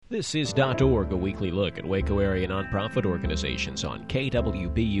This is .org, a weekly look at Waco area nonprofit organizations on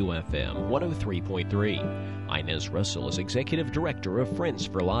KWBU-FM 103.3. Inez Russell is Executive Director of Friends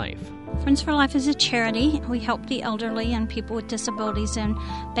for Life. Friends for Life is a charity. We help the elderly and people with disabilities, and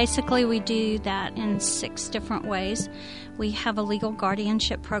basically we do that in 6 different ways. We have a legal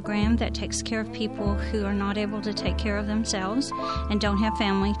guardianship program that takes care of people who are not able to take care of themselves and don't have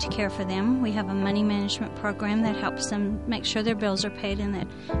family to care for them. We have a money management program that helps them make sure their bills are paid and that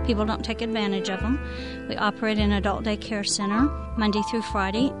people don't take advantage of them. We operate an adult daycare center Monday through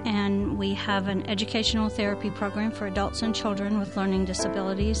Friday, and we have an educational therapy program for adults and children with learning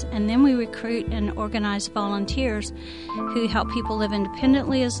disabilities. And then we recruit and organize volunteers who help people live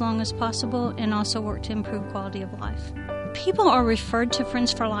independently as long as possible and also work to improve quality of life. People are referred to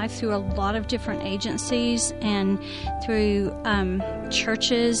Friends for Life through a lot of different agencies and through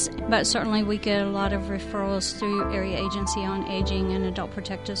churches, but certainly we get a lot of referrals through Area Agency on Aging and Adult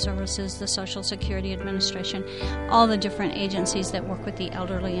Protective Services, the Social Security Administration, all the different agencies that work with the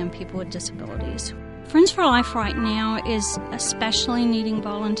elderly and people with disabilities. Friends for Life right now is especially needing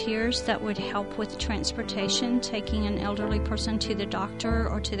volunteers that would help with transportation, taking an elderly person to the doctor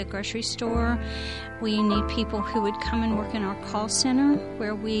or to the grocery store. We need people who would come and work in our call center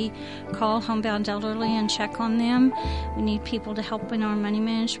where we call homebound elderly and check on them. We need people to help in our money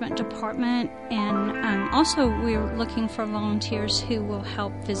management department, and also we're looking for volunteers who will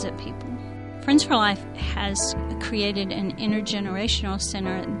help visit people. Friends for Life has created an intergenerational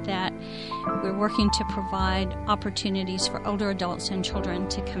center that we're working to provide opportunities for older adults and children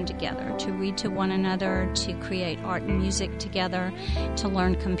to come together, to read to one another, to create art and music together, to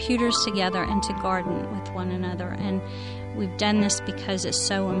learn computers together, and to garden with one another. And we've done this because it's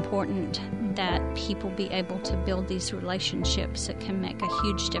so important that people be able to build these relationships that can make a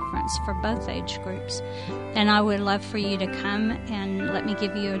huge difference for both age groups. And I would love for you to come and let me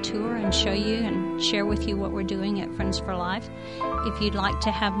give you a tour and show you and share with you what we're doing at Friends for Life. If you'd like to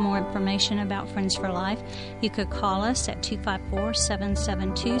have more information about Friends for Life, you could call us at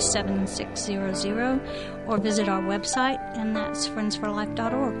 254-772-7600 or visit our website, and that's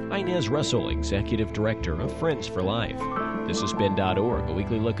friendsforlife.org. Inez Russell, Executive Director of Friends for Life. This has been .org, a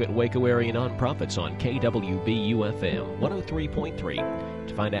weekly look at Waco area nonprofits on KWBU-FM 103.3.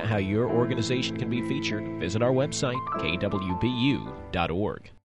 To find out how your organization can be featured, visit our website, kwbu.org.